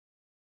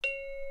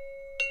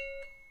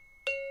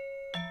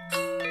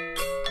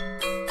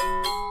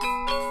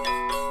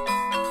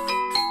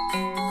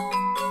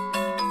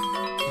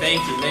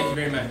Thank you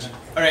very much.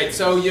 All right,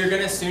 so you're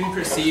going to soon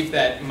perceive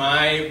that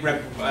my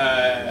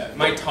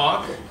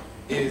talk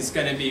is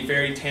going to be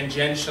very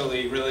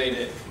tangentially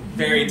related,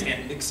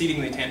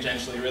 exceedingly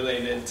tangentially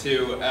related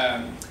to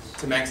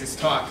Max's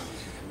talk.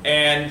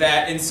 And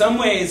that in some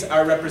ways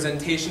our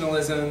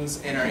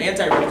representationalisms and our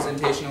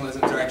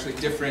anti-representationalisms are actually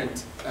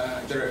different.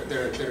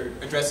 They're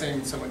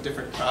addressing somewhat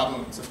different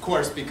problems, of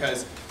course,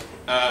 because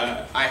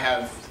I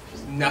have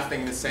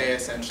nothing to say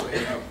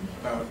essentially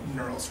about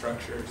neural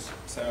structures,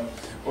 so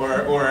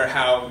or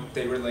how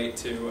they relate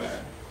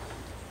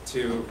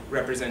to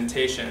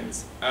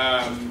representations.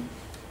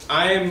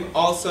 I'm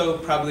also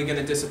probably going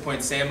to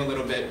disappoint Sam a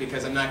little bit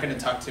because I'm not going to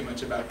talk too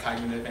much about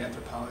cognitive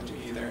anthropology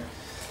either.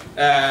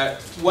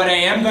 What I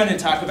am going to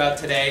talk about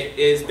today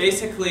is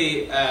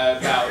basically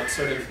about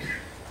sort of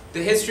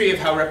the history of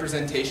how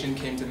representation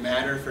came to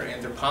matter for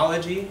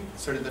anthropology,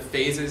 sort of the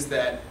phases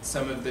that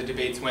some of the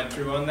debates went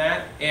through on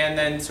that, and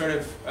then sort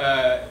of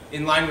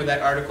in line with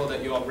that article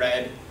that you all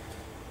read,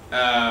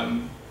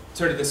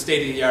 sort of the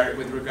state of the art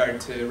with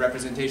regard to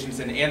representations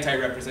and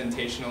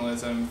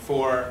anti-representationalism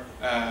for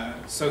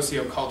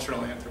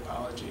sociocultural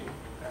anthropology,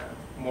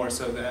 more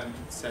so than,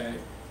 say,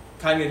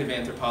 cognitive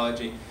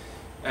anthropology.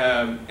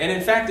 And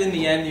in fact, in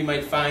the end, you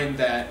might find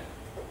that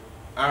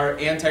our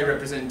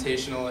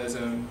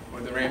anti-representationalism,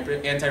 or the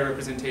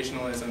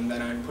anti-representationalism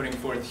that I'm putting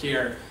forth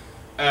here,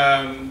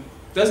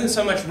 doesn't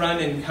so much run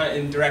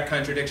in direct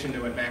contradiction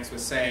to what Max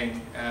was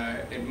saying.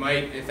 It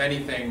might, if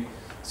anything,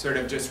 sort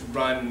of just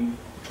run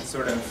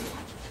sort of,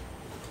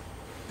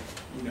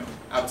 you know,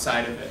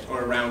 outside of it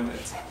or around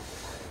it.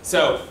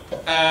 So,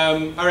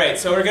 all right,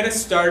 so we're going to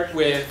start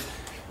with,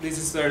 this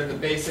is sort of the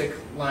basic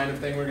line of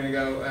thing. We're going to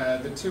go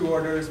the two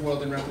orders,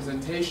 world and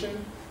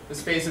representation, the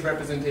space of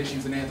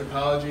representations in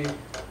anthropology,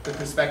 the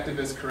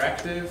perspectivist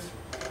corrective,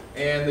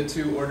 and the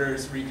two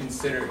orders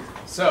reconsidered.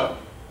 So,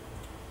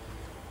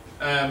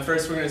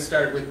 first we're going to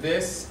start with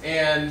this,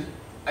 and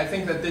I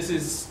think that this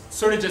is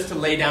sort of just to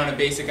lay down a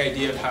basic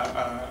idea of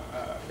how,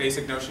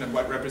 basic notion of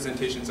what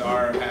representations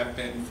are or have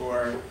been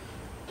for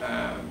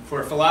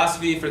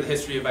philosophy, for the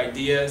history of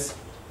ideas.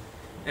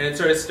 And it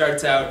sort of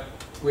starts out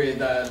with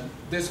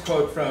this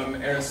quote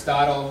from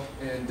Aristotle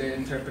in De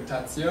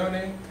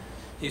Interpretatione.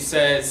 He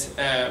says,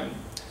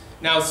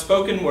 now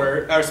spoken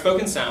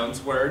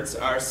sounds, words,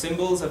 are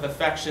symbols of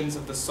affections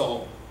of the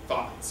soul,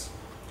 thoughts.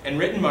 And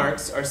written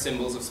marks are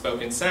symbols of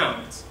spoken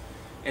sounds.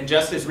 And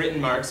just as written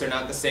marks are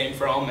not the same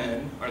for all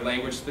men, are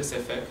language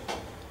specific,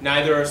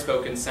 neither are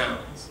spoken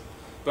sounds.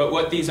 But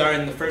what these are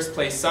in the first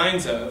place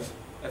signs of,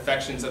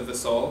 affections of the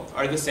soul,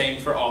 are the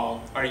same for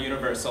all, are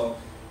universal.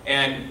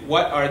 And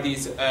what are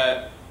these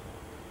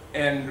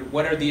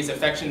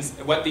affections?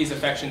 What these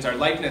affections are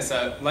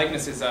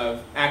likenesses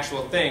of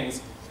actual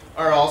things,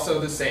 are also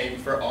the same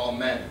for all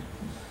men.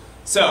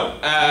 So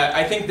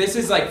I think this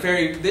is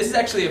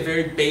actually a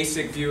very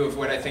basic view of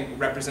what I think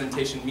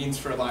representation means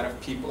for a lot of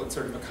people. It's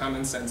sort of a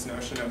common sense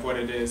notion of what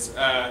it is.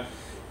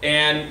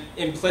 And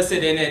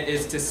implicit in it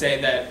is to say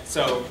that,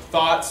 so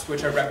thoughts,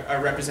 which are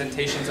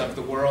representations of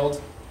the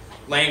world,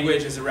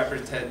 language is a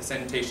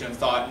representation of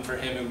thought, and for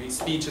him it would be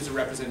speech is a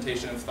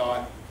representation of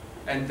thought,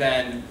 and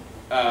then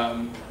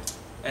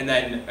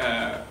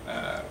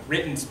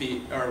written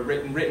speech or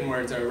written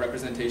words are a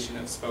representation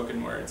of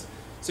spoken words.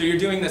 So you're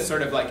doing this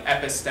sort of like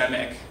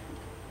epistemic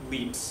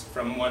leaps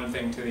from one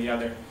thing to the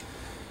other,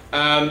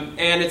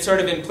 and it's sort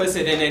of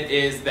implicit in it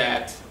is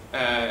that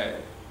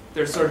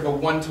there's sort of a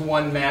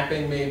one-to-one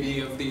mapping maybe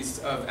of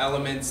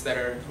elements that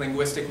are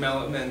linguistic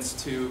elements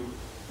to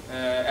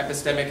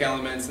epistemic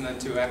elements, and then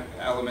to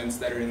elements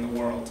that are in the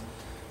world.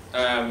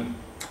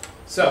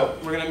 So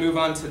we're going to move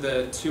on to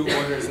the two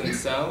orders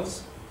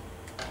themselves.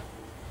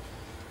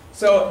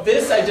 So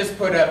this I just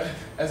put up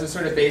as a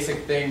sort of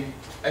basic thing.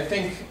 I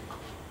think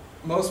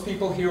most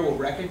people here will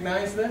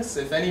recognize this.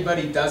 If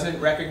anybody doesn't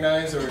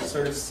recognize or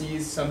sort of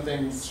sees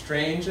something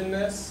strange in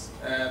this,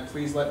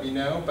 please let me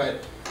know.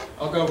 But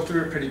I'll go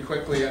through it pretty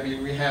quickly. I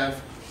mean, we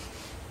have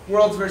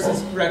worlds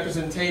versus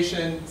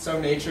representation, so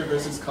nature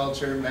versus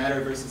culture,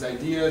 matter versus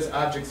ideas,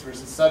 objects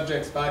versus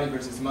subjects, body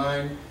versus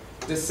mind.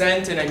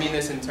 Descent, and I mean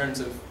this in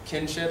terms of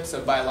kinship, so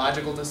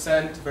biological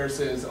descent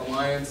versus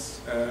alliance,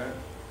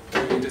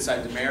 when you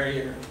decide to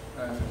marry, or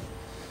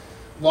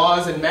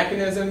laws and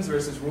mechanisms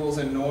versus rules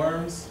and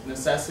norms,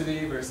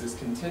 necessity versus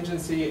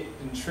contingency,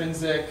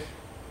 intrinsic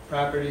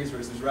properties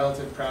versus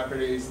relative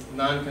properties,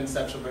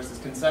 non-conceptual versus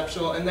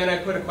conceptual. And then I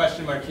put a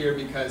question mark here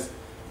because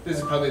this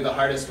is probably the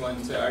hardest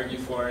one to argue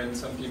for, and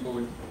some people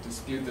would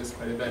dispute this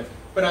quite a bit.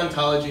 But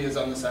ontology is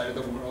on the side of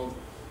the world.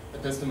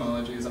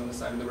 Epistemology is on the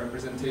side of the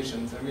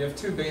representations. And we have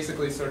two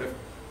basically sort of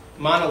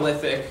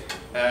monolithic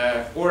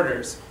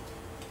orders.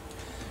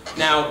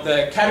 Now,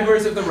 the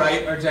categories of the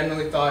right are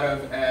generally thought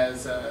of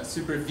as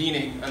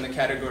supervening on the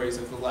categories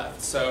of the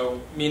left.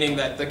 So, meaning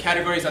that the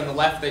categories on the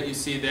left that you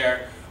see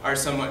there are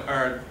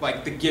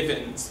like the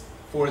givens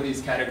for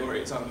these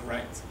categories on the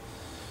right.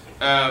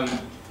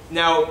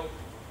 Now,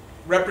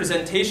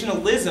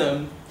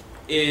 representationalism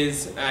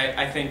is,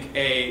 I think,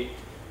 a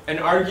an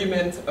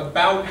argument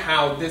about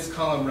how this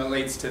column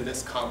relates to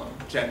this column,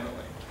 generally.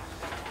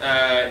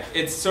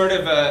 It's sort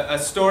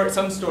of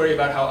some story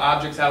about how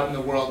objects out in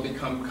the world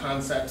become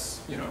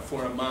concepts,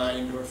 for a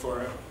mind or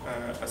for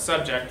a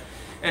subject.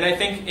 And I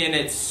think in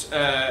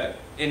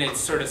its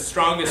sort of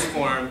strongest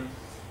form,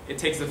 it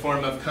takes the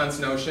form of Kant's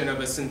notion of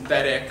a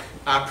synthetic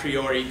a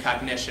priori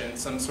cognition,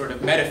 some sort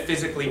of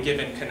metaphysically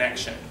given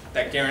connection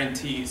that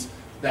guarantees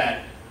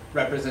that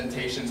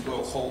representations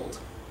will hold,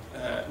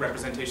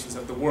 representations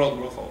of the world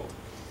will hold.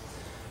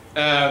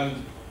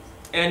 And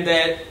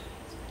that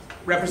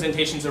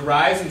representations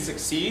arise and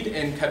succeed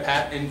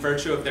in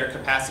virtue of their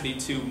capacity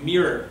to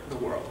mirror the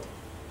world.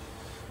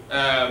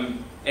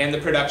 And the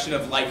production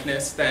of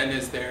likeness then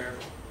is their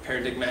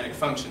paradigmatic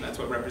function. That's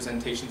what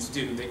representations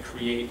do. They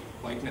create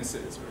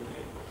likenesses or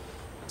they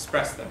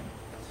express them.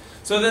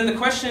 So then the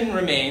question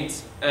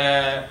remains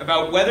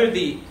about whether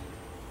the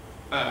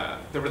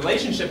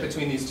relationship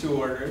between these two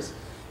orders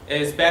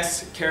is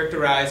best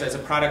characterized as a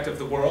product of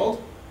the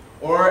world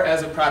or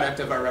as a product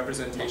of our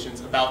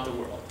representations about the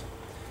world.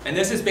 And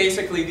this is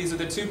basically, these are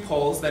the two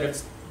poles that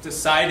have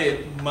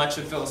decided much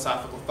of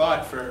philosophical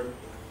thought for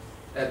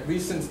at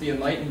least since the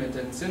Enlightenment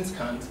and since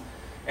Kant.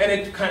 And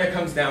it kind of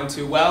comes down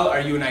to, well, are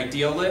you an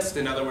idealist?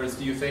 In other words,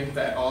 do you think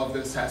that all of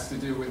this has to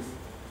do with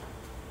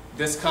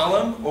this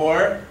column?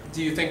 Or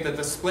do you think that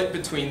the split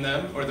between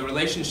them, or the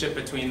relationship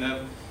between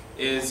them,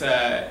 is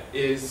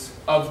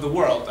of the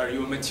world? Are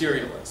you a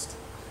materialist?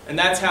 And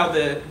that's how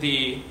the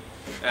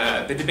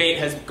debate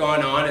has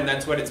gone on, and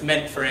that's what it's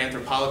meant for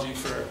anthropology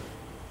for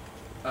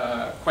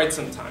quite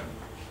some time.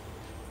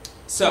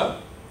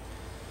 So,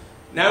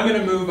 now I'm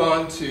going to move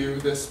on to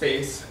the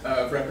space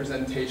of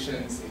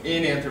representations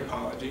in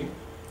anthropology,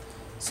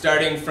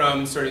 starting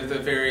from sort of the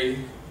very,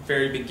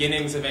 very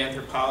beginnings of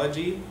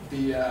anthropology,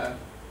 the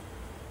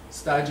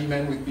stodgy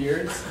men with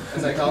beards,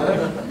 as I call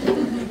them.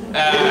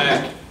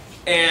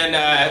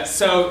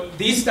 So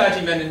these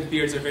stodgy men with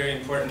beards are very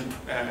important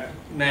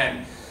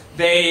men.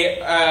 They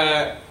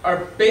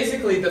are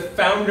basically the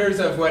founders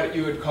of what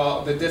you would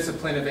call the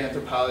discipline of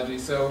anthropology.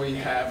 So we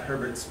have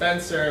Herbert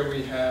Spencer,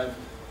 we have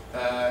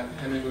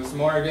Henry Louis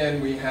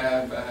Morgan, we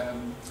have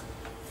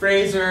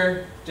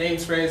Fraser,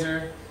 James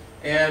Fraser,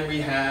 and we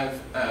have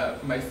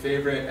my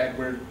favorite,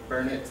 Edward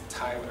Burnett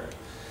Tyler.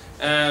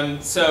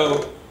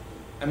 So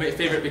I'm my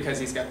favorite because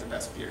he's got the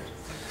best beard.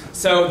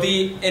 So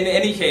in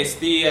any case,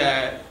 these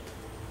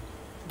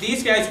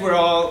guys were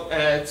all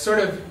sort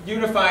of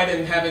unified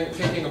in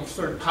taking a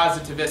sort of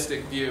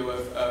positivistic view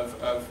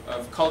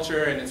of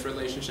culture and its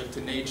relationship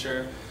to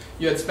nature.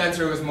 You had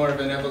Spencer, who was more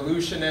of an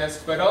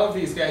evolutionist, but all of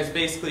these guys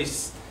basically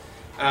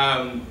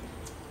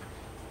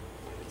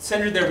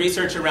centered their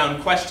research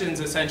around questions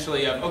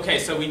essentially of, okay,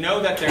 so we know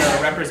that there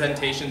are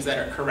representations that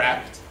are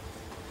correct.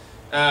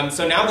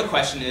 So now the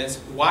question is,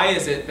 why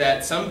is it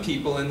that some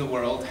people in the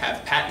world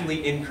have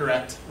patently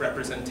incorrect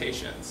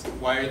representations?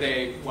 Why are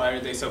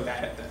they so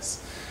bad at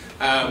this?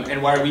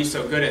 And why are we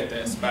so good at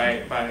this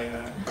by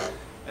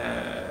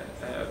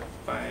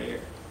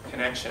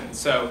connection?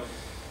 So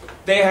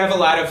they have a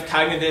lot of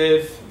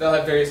they'll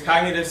have various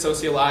cognitive,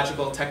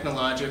 sociological,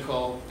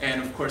 technological,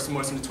 and of course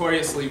most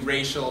notoriously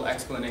racial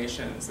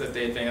explanations that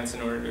they advance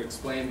in order to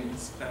explain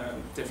these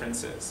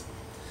differences.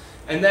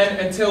 And then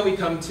until we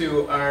come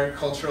to our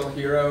cultural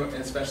hero,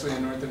 especially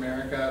in North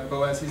America,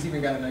 Boaz, he's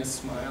even got a nice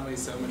smile,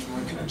 he's so much more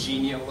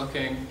congenial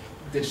looking,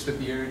 ditch the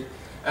beard.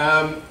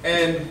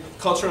 And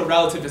cultural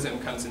relativism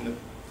comes into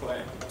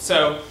play.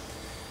 So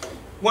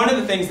one of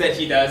the things that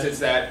he does is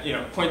that,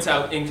 points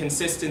out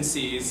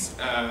inconsistencies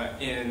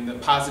in the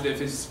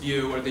positivist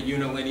view or the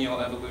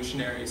unilineal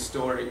evolutionary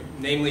story,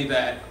 namely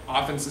that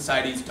often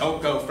societies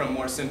don't go from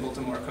more simple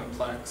to more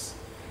complex,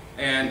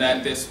 and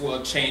that this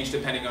will change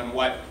depending on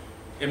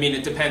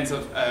it depends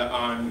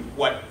on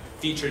what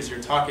features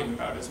you're talking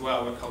about as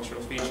well, what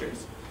cultural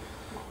features.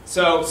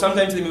 So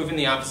sometimes they move in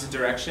the opposite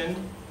direction.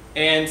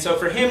 And so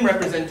for him,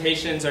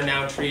 representations are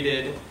now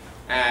treated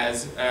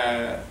as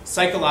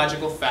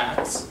psychological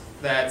facts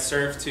that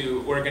serve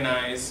to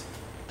organize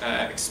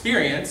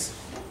experience,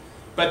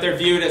 but they're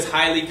viewed as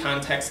highly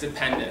context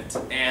dependent,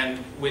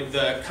 and with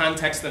the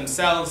context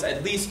themselves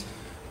at least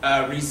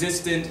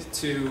resistant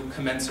to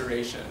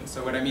commensuration.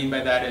 So what I mean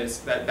by that is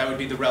that would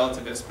be the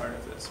relativist part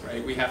of this,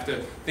 right? We have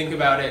to think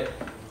about it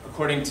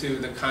according to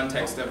the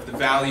context of the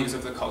values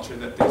of the culture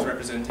that these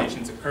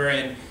representations occur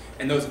in,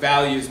 and those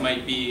values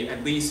might be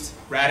at least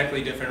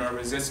radically different or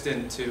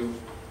resistant to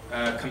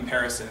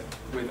comparison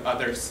with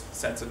other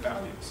sets of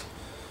values.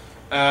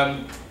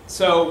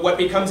 So what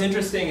becomes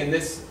interesting in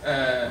this,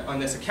 on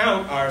this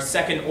account are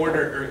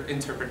second-order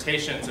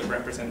interpretations of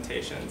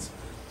representations,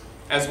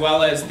 as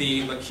well as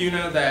the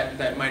lacuna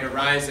that might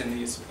arise in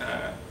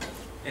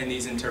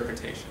these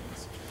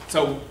interpretations.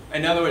 So,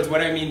 in other words,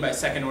 what I mean by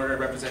second-order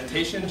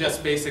representation,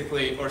 just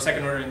basically, or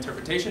second-order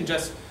interpretation,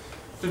 just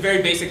the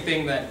very basic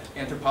thing that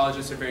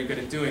anthropologists are very good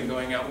at doing,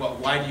 going out, well,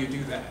 why do you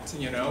do that?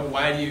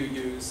 Why do you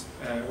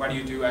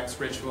do X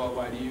ritual?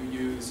 Why do you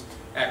use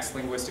X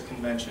linguistic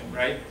convention,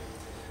 right?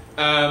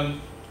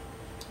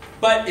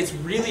 But it's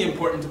really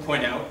important to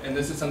point out, and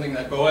this is something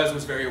that Boaz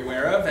was very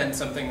aware of, and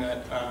something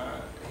that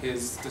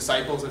his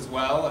disciples as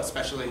well,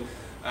 especially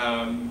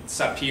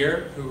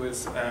Sapir, who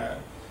was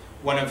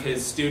one of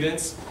his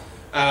students.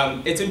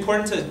 It's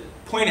important to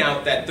point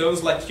out that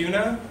those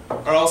lacuna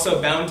are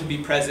also bound to be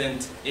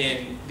present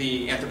in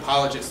the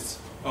anthropologist's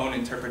own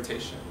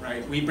interpretation,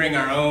 right? We bring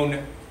our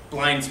own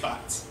blind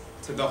spots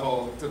to the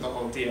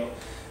whole deal.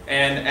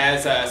 And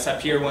as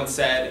Sapir once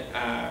said,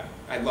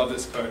 I love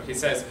this quote, he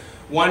says,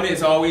 "One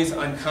is always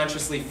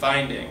unconsciously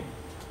finding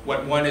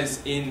what one is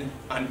in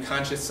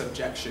unconscious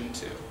subjection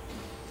to."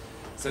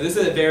 So this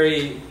is a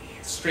very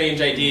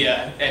strange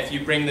idea if you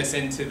bring this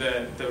into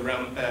the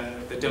realm,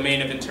 the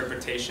domain of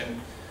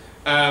interpretation.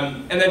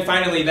 And then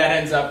finally, that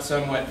ends up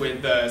somewhat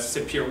with the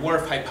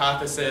Sapir-Whorf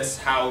hypothesis,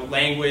 how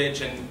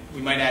language, and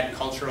we might add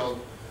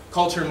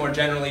culture more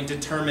generally,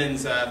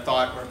 determines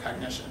thought or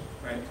cognition,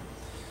 right?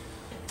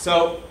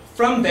 So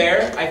from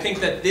there, I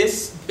think that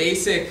this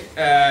basic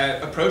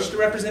approach to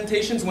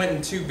representations went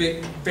in two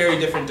very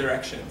different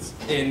directions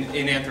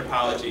in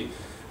anthropology.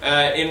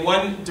 In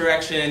one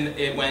direction,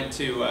 it went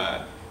to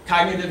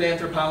cognitive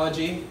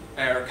anthropology,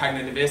 or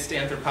cognitivist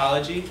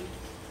anthropology.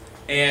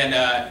 And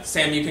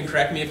Sam, you can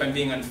correct me if I'm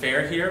being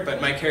unfair here,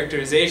 but my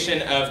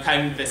characterization of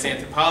cognitivist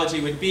anthropology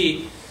would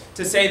be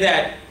to say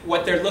that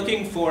what they're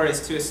looking for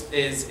is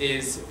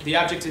the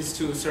object is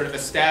to sort of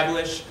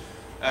establish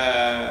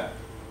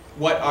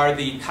what are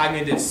the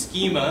cognitive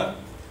schema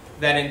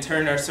that in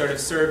turn are sort of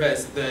serve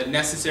as the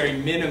necessary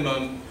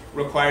minimum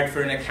required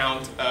for an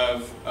account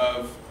of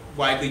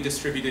widely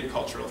distributed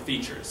cultural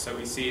features. So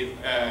we see,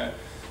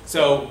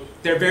 so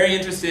they're very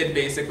interested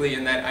basically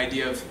in that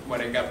idea of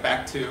what I got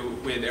back to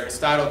with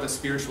Aristotle, the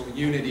spiritual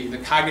unity. The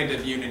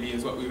cognitive unity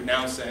is what we would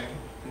now say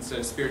instead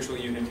of spiritual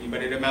unity,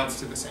 but it amounts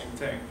to the same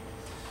thing.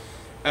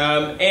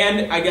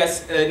 And I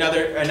guess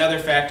another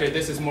factor,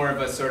 this is more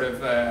of a sort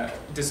of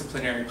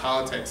disciplinary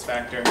politics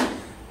factor,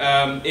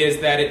 is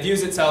that it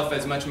views itself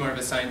as much more of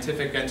a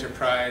scientific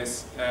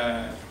enterprise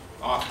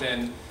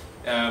often,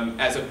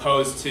 as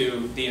opposed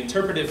to the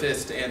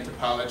interpretivist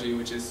anthropology,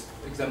 which is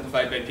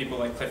exemplified by people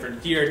like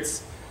Clifford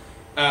Geertz,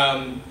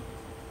 and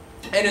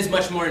is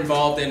much more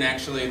involved in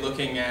actually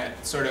looking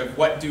at sort of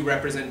what do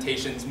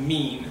representations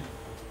mean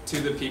to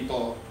the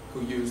people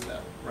who use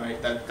them,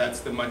 right? That's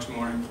the much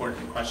more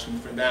important question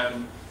for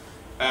them.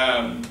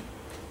 And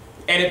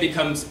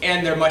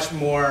they're much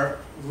more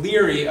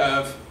leery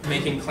of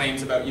making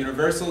claims about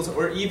universals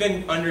or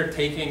even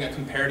undertaking a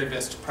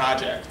comparativist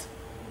project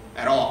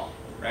at all,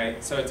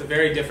 right? So it's a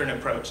very different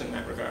approach in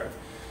that regard.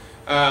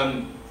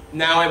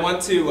 Now I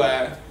want to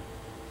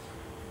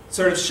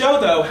sort of show,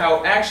 though,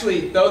 how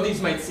actually, though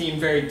these might seem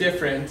very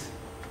different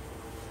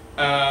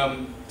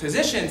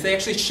positions, they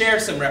actually share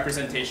some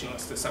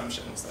representationalist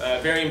assumptions,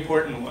 very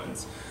important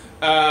ones.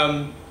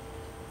 And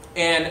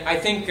I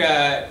think,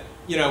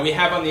 you know, we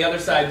have on the other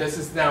side, this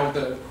is now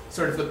the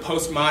sort of the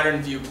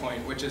postmodern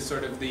viewpoint, which is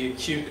sort of the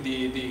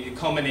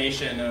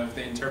culmination of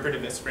the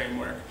interpretivist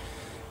framework.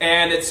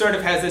 And it sort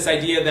of has this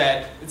idea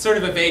that, it's sort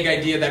of a vague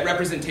idea that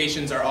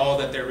representations are all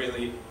that there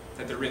really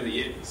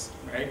is,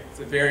 right?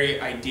 It's a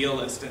very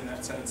idealist in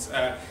that sense.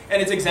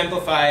 And it's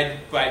exemplified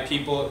by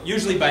people,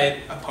 usually by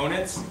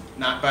opponents,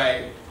 not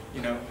by,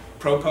 you know,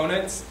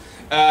 proponents,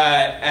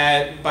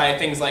 by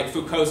things like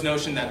Foucault's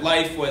notion that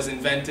life was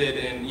invented,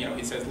 and, you know,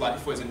 he says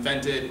life was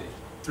invented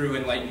through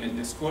Enlightenment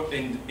discourse,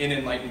 in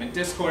Enlightenment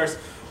discourse,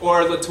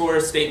 or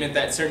Latour's statement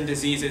that certain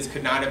diseases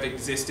could not have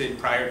existed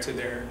prior to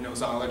their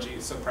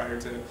nosology, so prior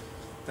to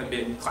them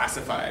being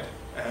classified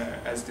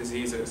as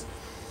diseases.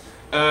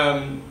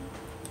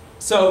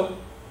 So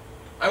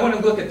I want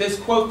to look at this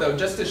quote, though,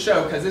 just to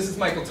show, because this is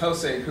Michael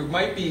Taussig, who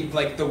might be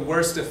like the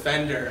worst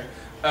offender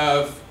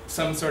of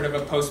some sort of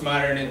a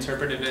postmodern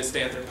interpretivist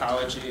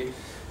anthropology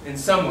in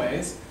some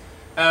ways.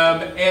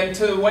 And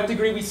to what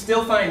degree we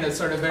still find a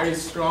sort of very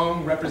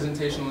strong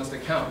representationalist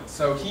account.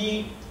 So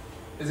he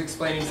is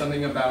explaining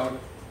something about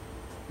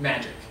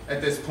magic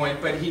at this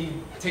point, but he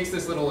takes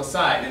this little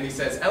aside and he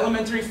says,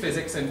 elementary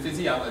physics and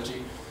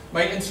physiology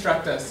might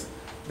instruct us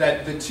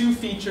that these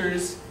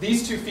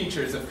two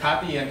features of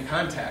copy and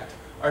contact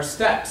are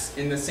steps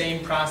in the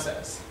same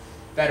process.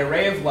 That a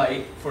ray of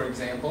light, for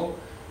example,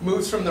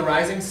 moves from the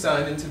rising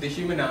sun into the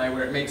human eye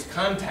where it makes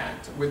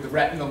contact with the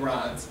retinal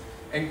rods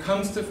and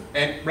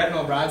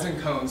retinal rods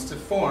and cones to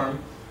form,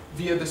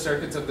 via the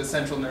circuits of the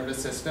central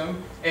nervous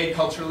system, a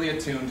culturally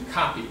attuned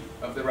copy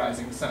of the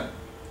rising sun.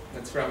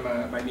 That's from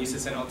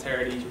Mimesis and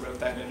Alterity. He wrote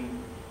that in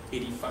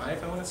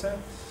 85, I want to say,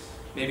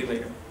 maybe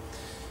later.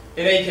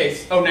 In any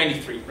case,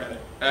 93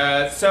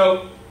 rather.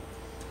 So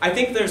I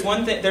think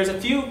there's a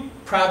few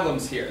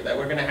problems here that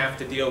we're going to have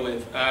to deal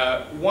with.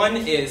 One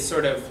is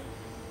sort of,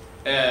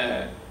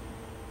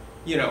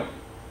 you know,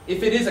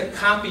 if it is a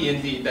copy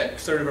indeed that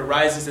sort of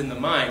arises in the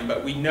mind,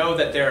 but we know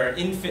that there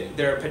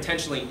are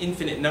potentially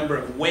infinite number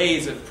of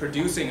ways of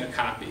producing a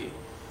copy,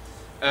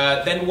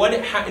 then in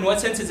what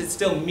sense is it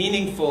still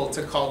meaningful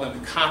to call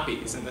them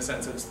copies, in the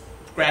sense of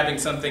grabbing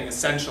something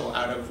essential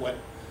out of what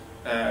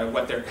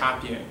they're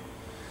copying?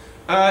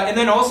 And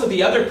then also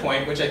the other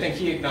point, which I think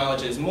he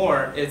acknowledges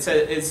more,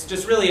 it's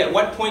just really at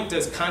what point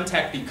does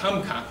contact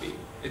become copy?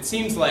 It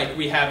seems like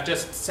we have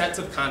just sets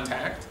of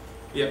contact.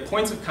 We have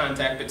points of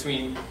contact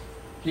between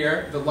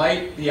here, the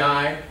light, the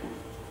eye,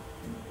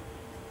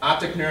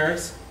 optic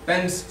nerves,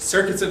 then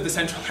circuits of the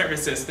central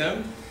nervous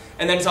system,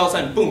 and then it's all of a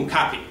sudden, boom,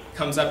 copy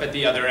comes up at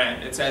the other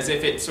end. It's as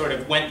if it sort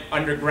of went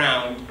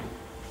underground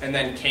and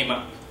then came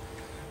up.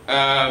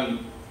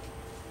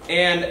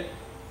 And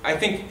I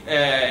think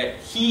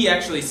he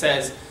actually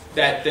says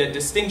that the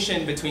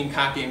distinction between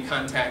copy and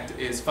contact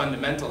is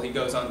fundamental. He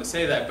goes on to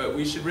say that, but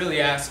we should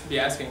really be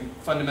asking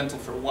fundamental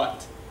for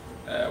what?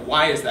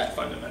 Why is that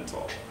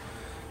fundamental?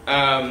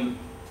 And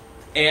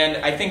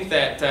I think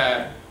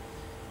that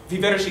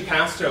Viveros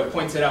Castro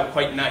points it out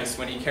quite nice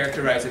when he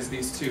characterizes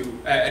these two,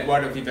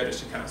 Eduardo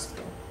Viveros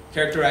Castro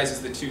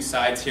characterizes the two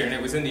sides here, and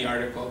it was in the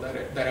article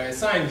that I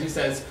assigned. He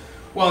says,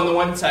 well, on the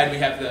one side we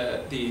have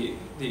the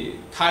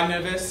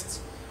cognitivists,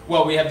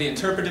 well, we have the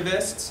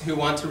interpretivists who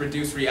want to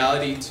reduce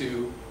reality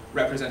to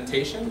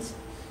representations,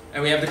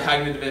 and we have the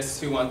cognitivists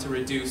who want to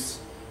reduce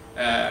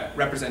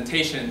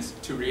representations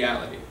to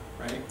reality,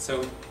 right?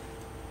 So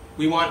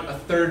we want a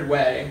third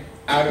way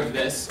out of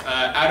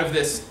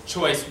this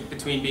choice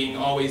between being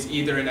always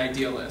either an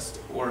idealist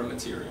or a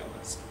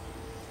materialist.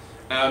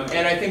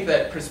 And I think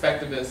that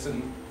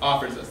perspectivism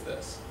offers us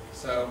this.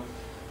 So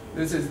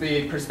this is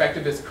the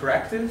perspectivist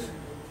corrective.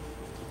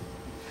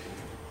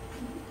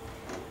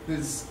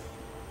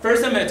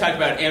 First I'm going to talk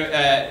about,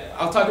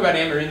 I'll talk about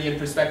amerindian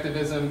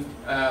perspectivism,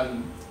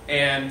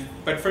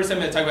 but first I'm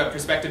going to talk about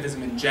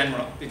perspectivism in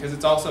general, because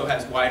it also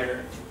has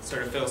wider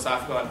sort of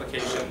philosophical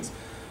applications.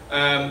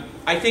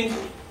 I think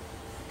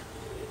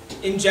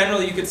in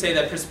general you could say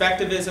that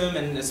perspectivism,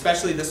 and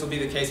especially this will be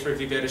the case for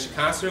Viveros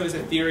Castro, is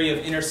a theory of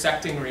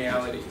intersecting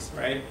realities,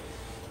 right?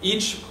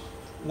 Each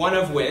one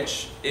of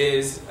which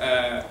is,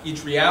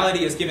 each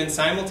reality is given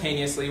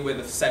simultaneously with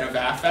a set of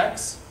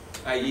affects,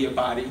 i.e. a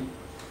body,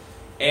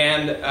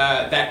 and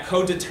that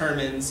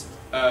co-determines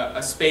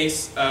a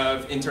space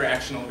of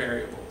interactional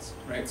variables,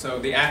 right? So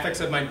the affects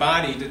of my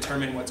body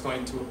determine what's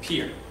going to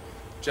appear,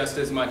 just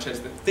as much as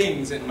the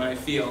things in my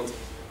field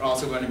are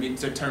also going to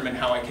determine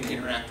how I can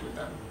interact with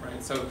them,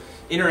 right? So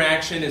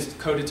interaction is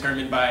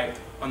co-determined by,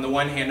 on the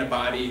one hand, a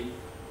body,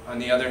 on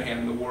the other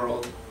hand, the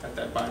world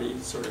that body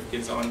sort of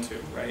gives onto,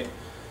 right?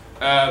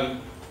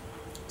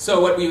 So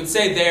what we would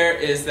say there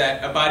is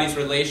that a body's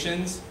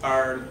relations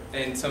are,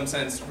 in some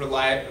sense,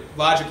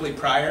 logically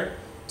prior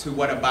to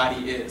what a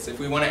body is. If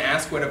we want to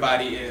ask what a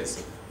body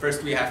is,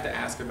 first we have to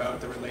ask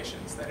about the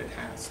relations that it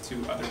has to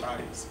other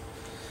bodies.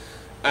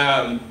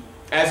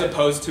 As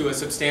opposed to a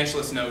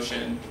substantialist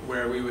notion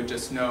where we would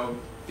just know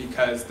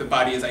because the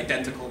body is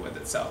identical with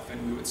itself,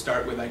 and we would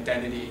start with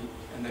identity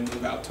and then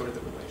move out toward the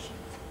relations.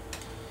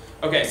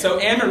 Okay, so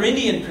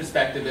amerindian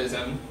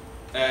perspectivism,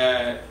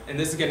 and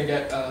this is going to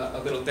get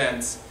a little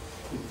dense,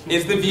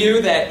 is the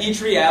view that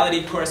each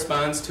reality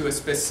corresponds to a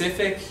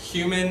specific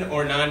human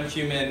or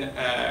non-human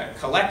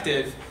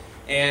collective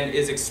and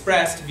is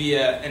expressed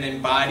via an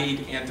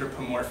embodied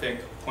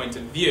anthropomorphic point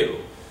of view,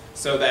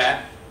 so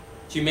that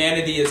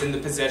humanity is in the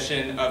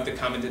position of the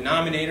common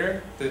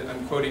denominator,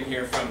 I'm quoting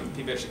here from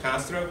Viveros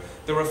Castro,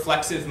 the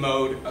reflexive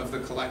mode of the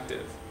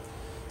collective.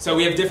 So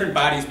we have different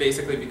bodies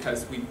basically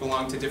because we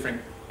belong to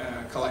different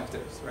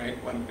collectives, right?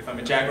 If I'm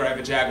a jaguar, I have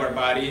a jaguar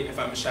body. If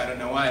I'm a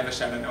Shadanoa, I have a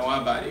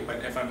Shadanoa body. But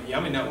if I'm a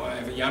Yaminoa, I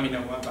have a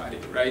Yaminoa body,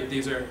 right?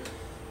 These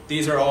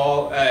are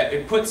all,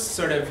 it puts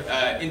sort of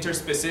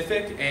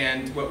interspecific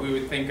and what we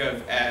would think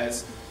of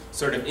as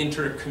sort of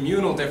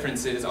intercommunal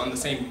differences on the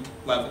same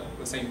level,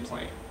 the same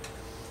plane.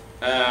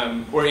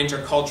 Or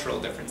intercultural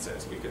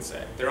differences, we could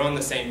say. They're on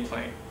the same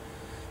plane.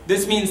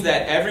 This means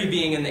that every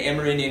being in the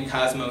amerindian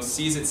cosmos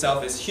sees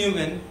itself as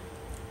human,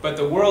 but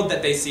the world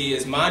that they see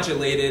is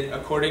modulated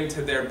according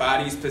to their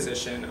body's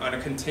position on a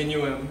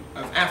continuum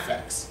of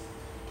affects,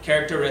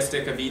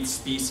 characteristic of each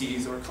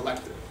species or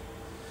collective.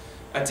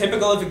 A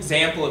typical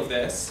example of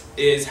this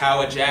is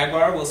how a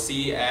jaguar will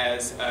see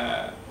as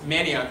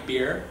manioc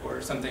beer, or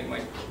something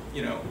like,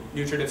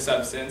 nutritive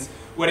substance,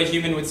 what a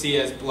human would see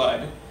as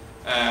blood,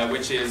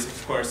 which is,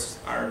 of course,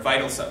 our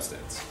vital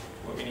substance,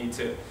 what we need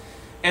to.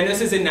 And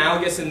this is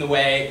analogous in the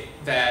way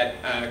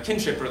that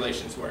kinship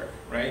relations work,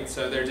 right?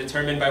 So they're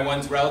determined by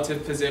one's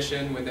relative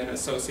position within a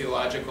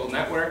sociological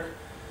network,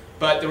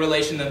 but the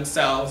relation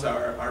themselves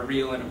are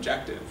real and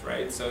objective,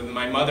 right? So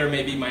my mother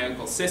may be my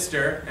uncle's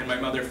sister, and my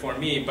mother for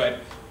me, but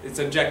it's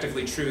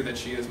objectively true that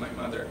she is my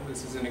mother.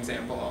 This is an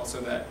example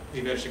also that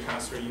Viveros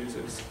Castro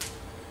uses.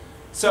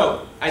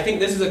 So I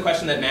think this is a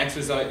question that Max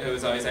was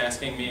always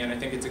asking me, and I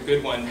think it's a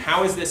good one.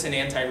 How is this an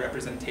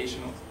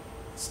anti-representational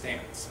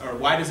stance? Or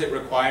why does it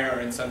require,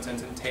 or in some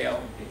sense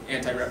entail,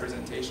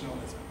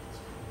 anti-representationalism?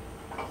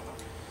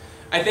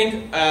 I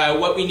think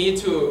what we need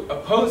to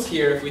oppose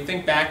here, if we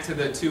think back to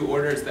the two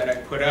orders that I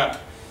put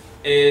up,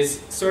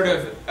 is sort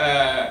of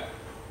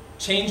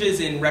changes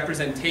in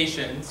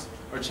representations,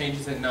 or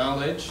changes in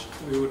knowledge,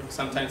 we would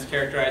sometimes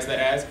characterize that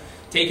as,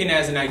 taken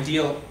as an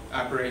ideal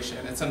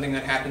operation. It's something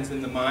that happens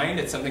in the mind.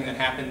 It's something that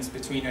happens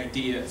between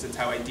ideas. It's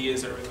how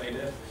ideas are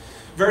related.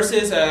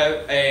 Versus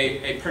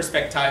a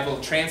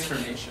perspectival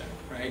transformation,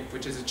 right,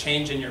 which is a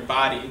change in your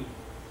body.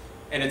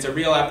 And it's a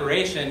real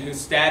operation whose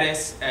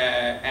status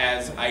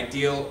as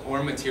ideal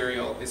or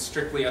material is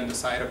strictly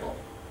undecidable.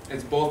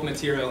 It's both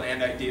material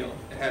and ideal.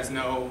 It has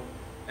no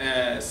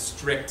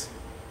strict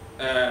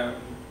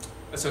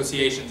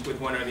associations with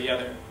one or the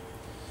other.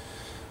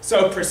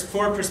 So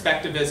for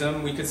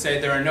perspectivism, we could say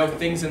there are no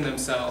things in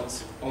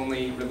themselves,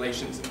 only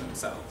relations in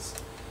themselves.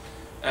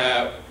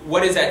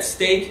 What is at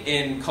stake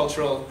in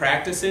cultural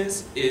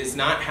practices is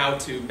not how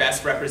to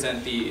best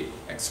represent the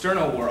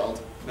external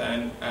world,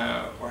 then,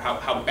 or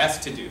how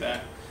best to do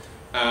that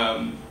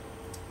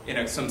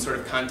in some sort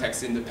of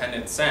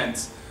context-independent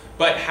sense,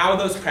 but how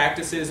those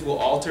practices will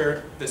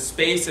alter the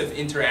space of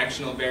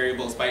interactional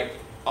variables by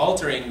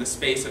altering the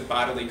space of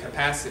bodily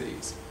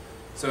capacities.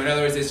 So in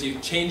other words, as you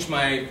change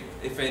by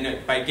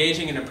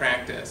engaging in a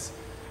practice,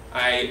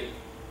 I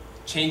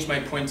change my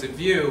points of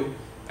view,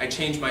 I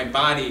change my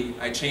body,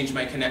 I change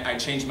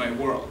my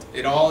world.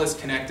 It all is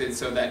connected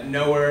so that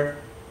knower,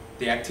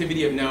 the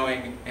activity of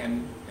knowing,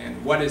 and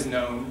what is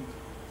known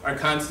are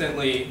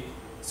constantly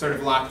sort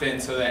of locked in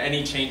so that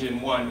any change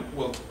in one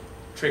will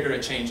trigger a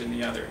change in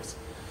the others.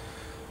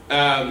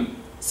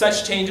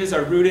 Such changes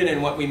are rooted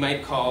in what we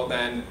might call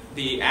then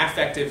the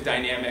affective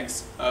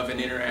dynamics of an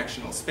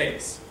interactional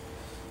space.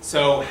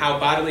 So how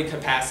bodily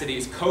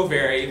capacities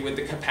co-vary with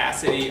the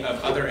capacity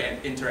of other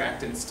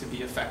interactants to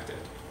be affected,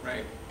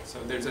 right? So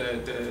there's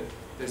a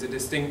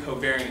distinct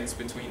covariance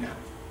between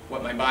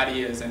what my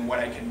body is and what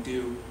I can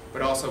do,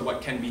 but also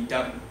what can be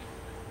done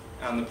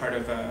on the part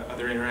of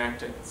other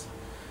interactants,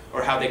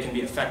 or how they can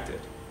be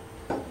affected.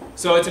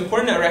 So it's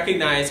important to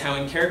recognize how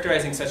in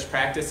characterizing such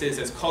practices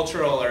as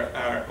cultural,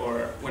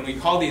 or when we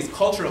call these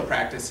cultural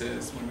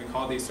practices, when we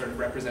call these sort of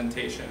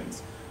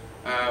representations,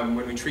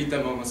 when we treat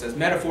them almost as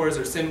metaphors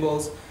or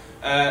symbols,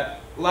 a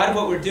lot of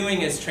what we're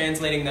doing is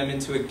translating them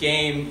into a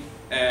game,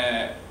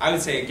 I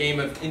would say a game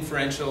of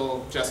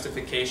inferential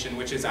justification,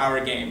 which is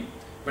our game,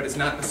 but it's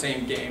not the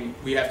same game.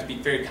 We have to be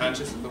very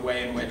conscious of the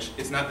way in which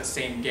it's not the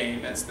same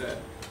game as the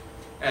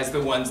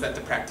ones that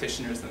the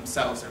practitioners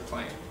themselves are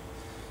playing.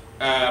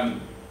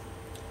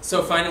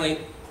 So finally,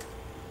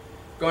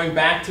 going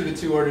back to the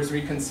two orders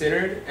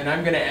reconsidered, and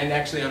I'm going to end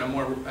actually on a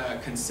more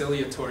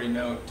conciliatory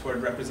note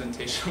toward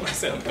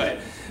representationalism, but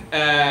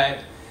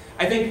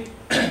I think,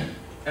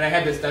 and I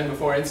had this done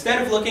before,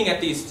 instead of looking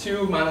at these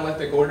two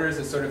monolithic orders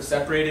as sort of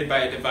separated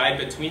by a divide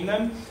between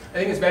them, I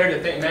think it's better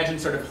to imagine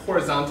sort of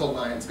horizontal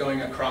lines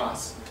going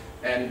across,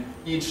 and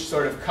each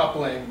sort of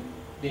coupling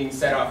being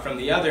set off from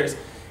the others.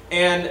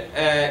 And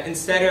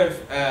instead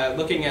of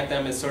looking at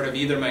them as sort of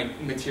either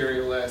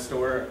materialist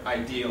or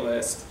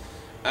idealist,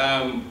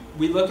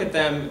 we look at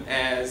them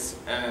as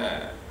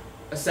a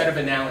set of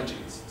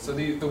analogies. So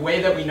the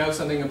way that we know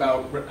something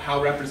about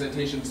how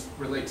representations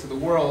relate to the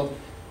world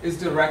is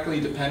directly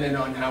dependent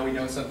on how we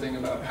know something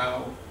about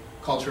how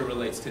culture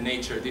relates to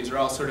nature. These are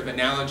all sort of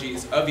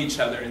analogies of each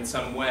other in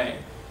some way.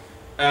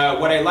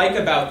 What I like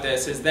about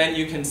this is then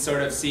you can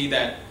sort of see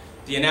that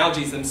the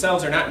analogies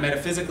themselves are not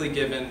metaphysically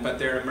given, but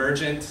they're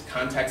emergent,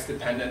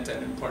 context-dependent,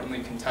 and importantly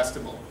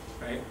contestable,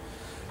 right?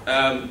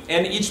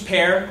 And each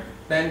pair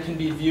then can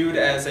be viewed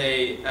as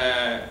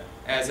a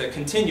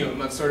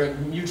continuum of sort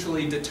of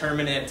mutually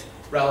determinate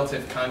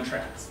relative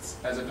contrasts,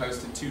 as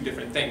opposed to two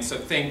different things. So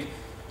think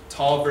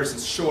tall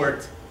versus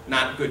short,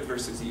 not good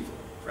versus evil,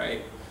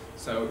 right?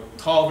 So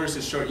tall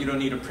versus short, you don't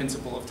need a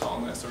principle of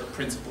tallness or a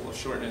principle of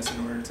shortness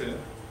in order to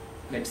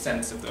make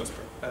sense of those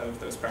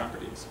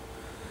properties.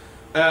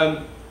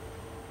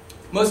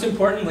 Most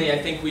importantly,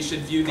 I think we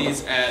should view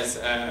these as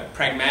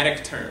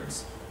pragmatic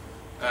terms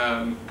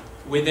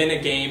within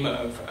a game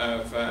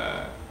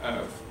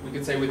we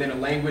could say within a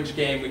language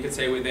game, we could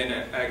say within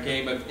a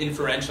game of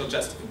inferential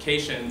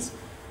justifications,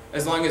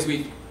 as long as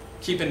we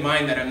keep in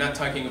mind that I'm not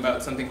talking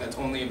about something that's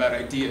only about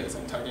ideas.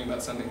 I'm talking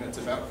about something that's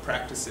about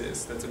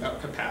practices, that's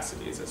about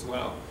capacities as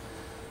well.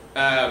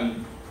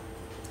 And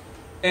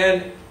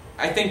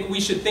I think we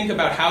should think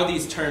about how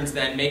these terms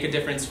then make a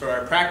difference for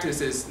our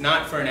practices,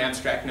 not for an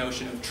abstract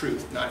notion of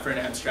truth, not for an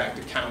abstract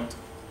account,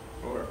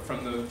 or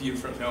from the view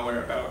from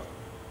nowhere about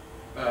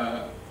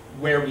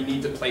where we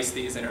need to place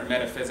these in our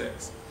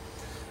metaphysics.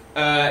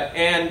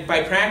 And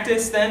by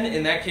practice then,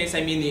 in that case,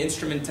 I mean the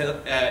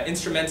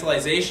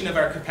instrumentalization of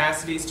our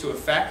capacities to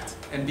affect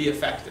and be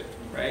affected,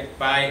 right,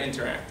 by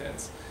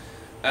interactants.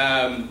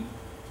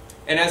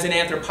 And as an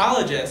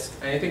anthropologist,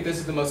 and I think this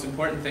is the most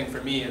important thing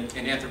for me in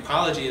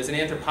anthropology, as an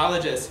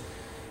anthropologist,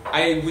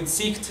 I would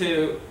seek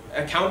to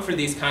account for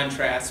these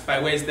contrasts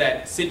by ways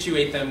that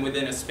situate them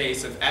within a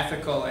space of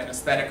ethical and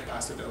aesthetic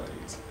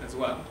possibilities as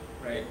well,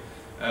 right?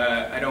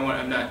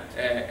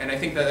 And I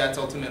think that that's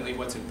ultimately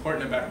what's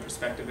important about a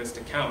perspectivist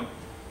account.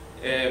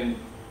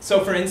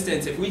 So for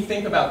instance, if we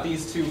think about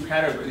these two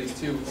categories, these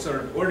two sort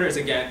of orders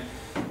again,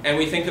 and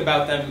we think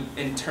about them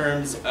in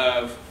terms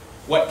of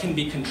what can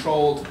be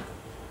controlled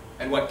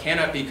and what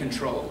cannot be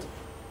controlled,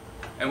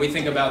 And we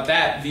think about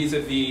that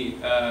vis-a-vis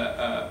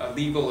a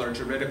legal or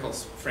juridical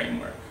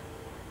framework.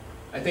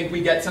 I think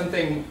we get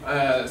something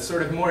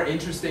sort of more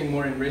interesting,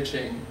 more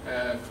enriching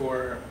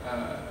for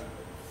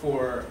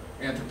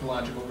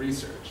anthropological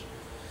research.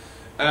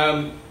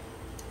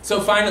 So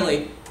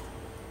finally,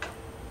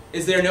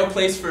 is there no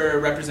place for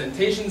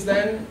representations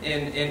then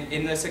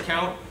in this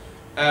account?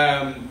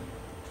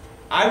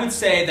 I would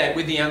say that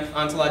with the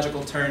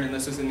ontological turn, and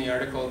this is in the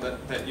article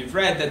that you've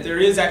read, that there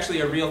is actually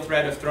a real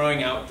threat of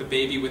throwing out the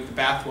baby with the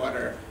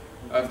bathwater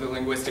of the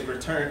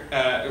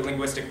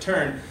linguistic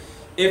turn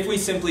if we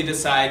simply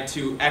decide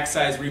to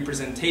excise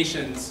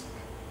representations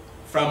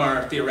from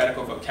our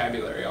theoretical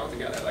vocabulary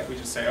altogether. Like we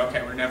just say,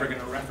 okay, we're never going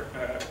to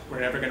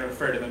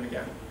refer to them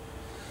again.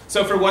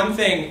 So for one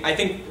thing, I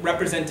think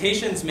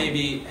representations may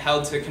be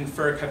held to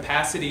confer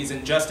capacities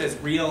in just as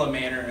real a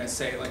manner as,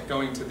 say, like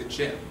going to the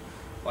gym.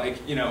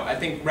 Like, you know, I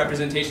think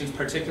representations,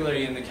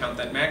 particularly in the account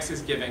that Max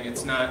is giving,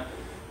 it's not,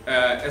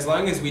 as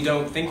long as we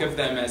don't think of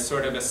them as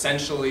sort of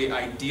essentially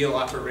ideal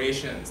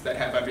operations that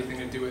have everything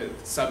to do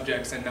with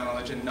subjects and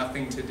knowledge and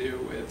nothing to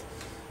do with,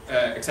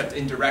 except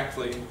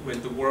indirectly,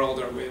 with the world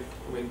or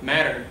with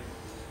matter,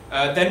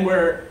 then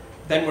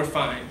we're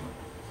fine.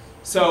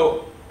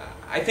 So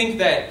I think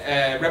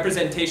that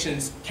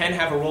representations can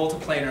have a role to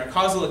play in our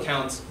causal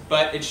accounts,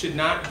 but it should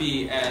not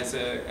be as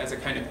a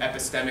kind of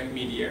epistemic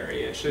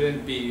mediary. It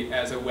shouldn't be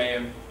as a way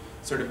of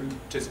sort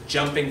of just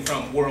jumping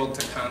from world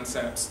to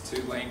concepts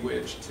to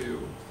language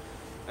to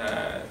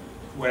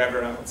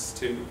whatever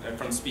else,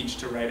 from speech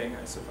to writing,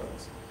 I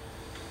suppose.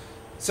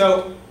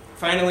 So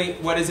finally,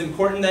 what is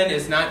important then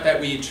is not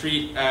that we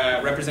treat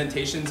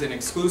representations in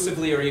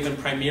exclusively or even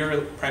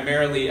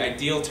primarily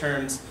ideal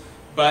terms,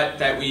 but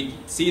that we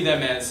see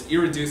them as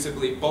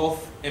irreducibly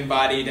both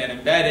embodied and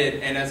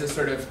embedded, and as a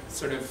sort of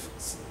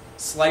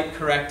slight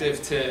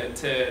corrective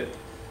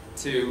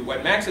to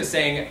what Max was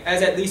saying,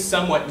 as at least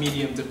somewhat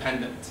medium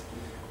dependent,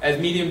 as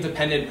medium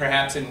dependent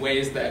perhaps in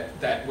ways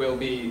that will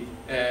be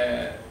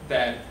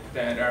that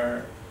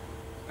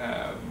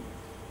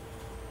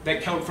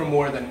count for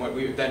more than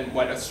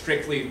what a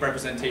strictly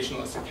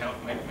representationalist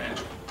account might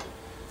imagine.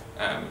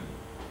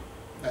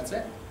 That's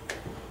it.